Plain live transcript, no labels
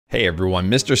Hey everyone,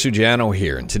 Mr. Sujano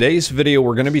here. In today's video,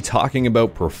 we're going to be talking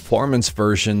about performance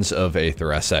versions of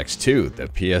AetherSX2, the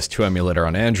PS2 emulator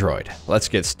on Android. Let's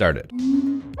get started.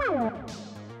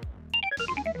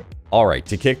 Alright,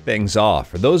 to kick things off,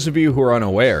 for those of you who are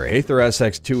unaware,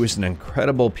 AetherSX2 is an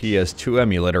incredible PS2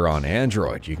 emulator on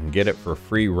Android. You can get it for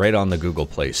free right on the Google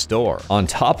Play Store. On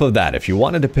top of that, if you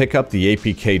wanted to pick up the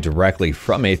APK directly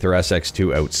from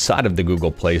AetherSX2 outside of the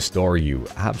Google Play Store, you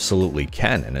absolutely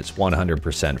can, and it's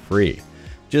 100% free.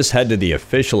 Just head to the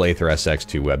official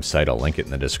AetherSX2 website, I'll link it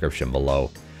in the description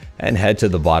below, and head to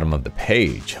the bottom of the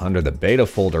page. Under the beta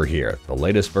folder here, the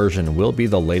latest version will be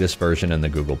the latest version in the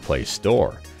Google Play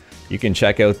Store. You can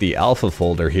check out the alpha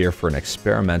folder here for an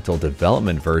experimental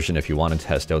development version if you want to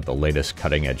test out the latest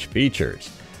cutting edge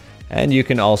features. And you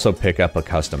can also pick up a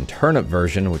custom turnip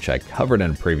version, which I covered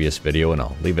in a previous video, and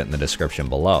I'll leave it in the description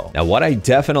below. Now, what I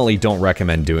definitely don't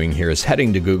recommend doing here is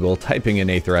heading to Google, typing in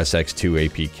AetherSX2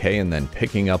 APK, and then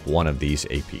picking up one of these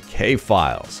APK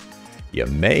files. You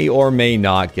may or may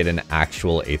not get an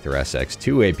actual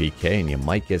AetherSX2 APK, and you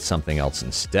might get something else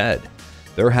instead.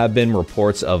 There have been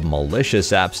reports of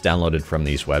malicious apps downloaded from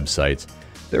these websites.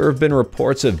 There have been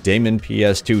reports of daemon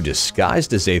PS2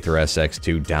 disguised as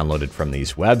AetherSX2 downloaded from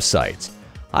these websites.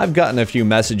 I've gotten a few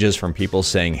messages from people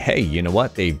saying, hey, you know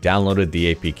what, they've downloaded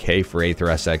the APK for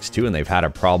AetherSX2 and they've had a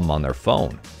problem on their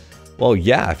phone. Well,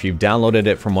 yeah, if you've downloaded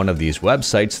it from one of these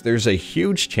websites, there's a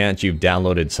huge chance you've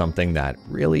downloaded something that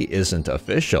really isn't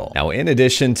official. Now, in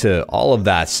addition to all of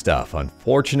that stuff,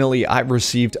 unfortunately, I've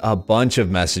received a bunch of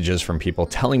messages from people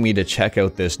telling me to check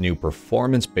out this new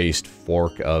performance-based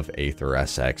fork of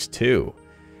AetherSX2.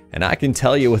 And I can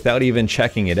tell you without even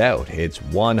checking it out, it's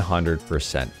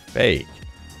 100% fake.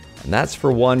 And that's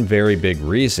for one very big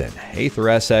reason.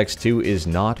 AetherSX2 is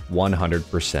not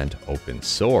 100% open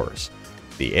source.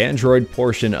 The Android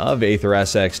portion of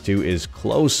AetherSX2 is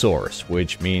closed source,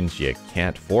 which means you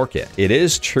can't fork it. It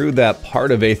is true that part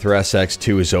of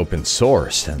AetherSX2 is open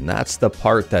source, and that's the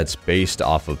part that's based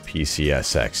off of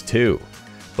PCSX2.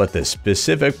 But the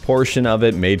specific portion of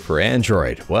it made for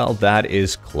Android, well, that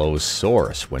is closed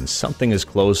source. When something is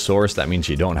closed source, that means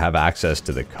you don't have access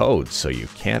to the code, so you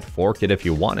can't fork it if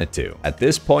you wanted to. At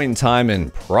this point in time,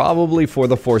 and probably for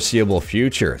the foreseeable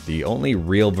future, the only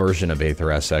real version of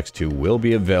AetherSX2 will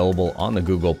be available on the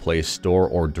Google Play Store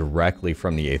or directly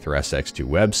from the AetherSX2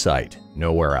 website.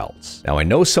 Nowhere else. Now, I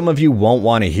know some of you won't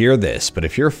want to hear this, but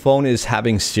if your phone is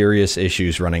having serious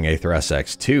issues running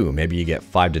AetherSX2, maybe you get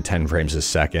 5 to 10 frames a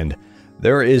second,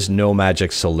 there is no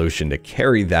magic solution to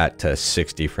carry that to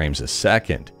 60 frames a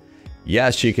second.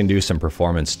 Yes, you can do some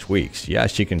performance tweaks.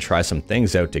 Yes, you can try some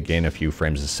things out to gain a few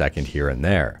frames a second here and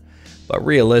there. But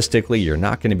realistically, you're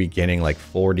not going to be getting like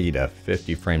 40 to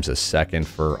 50 frames a second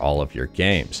for all of your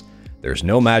games. There's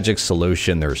no magic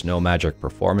solution, there's no magic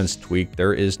performance tweak,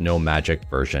 there is no magic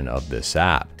version of this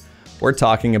app. We're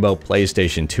talking about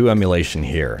PlayStation 2 emulation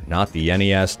here, not the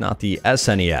NES, not the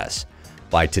SNES.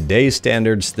 By today's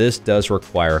standards, this does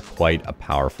require quite a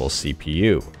powerful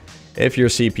CPU. If your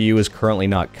CPU is currently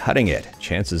not cutting it,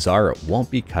 chances are it won't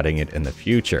be cutting it in the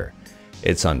future.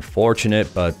 It's unfortunate,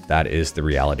 but that is the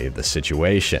reality of the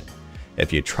situation.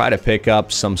 If you try to pick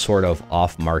up some sort of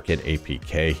off-market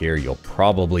APK here, you'll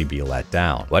probably be let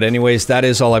down. But anyways, that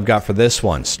is all I've got for this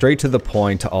one. Straight to the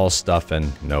point, all stuff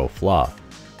and no fluff.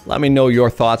 Let me know your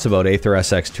thoughts about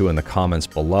AetherSX2 in the comments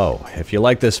below. If you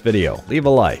like this video, leave a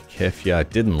like. If you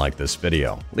didn't like this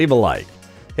video, leave a like.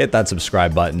 Hit that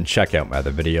subscribe button, check out my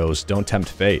other videos, don't tempt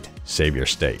fate, save your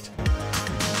state.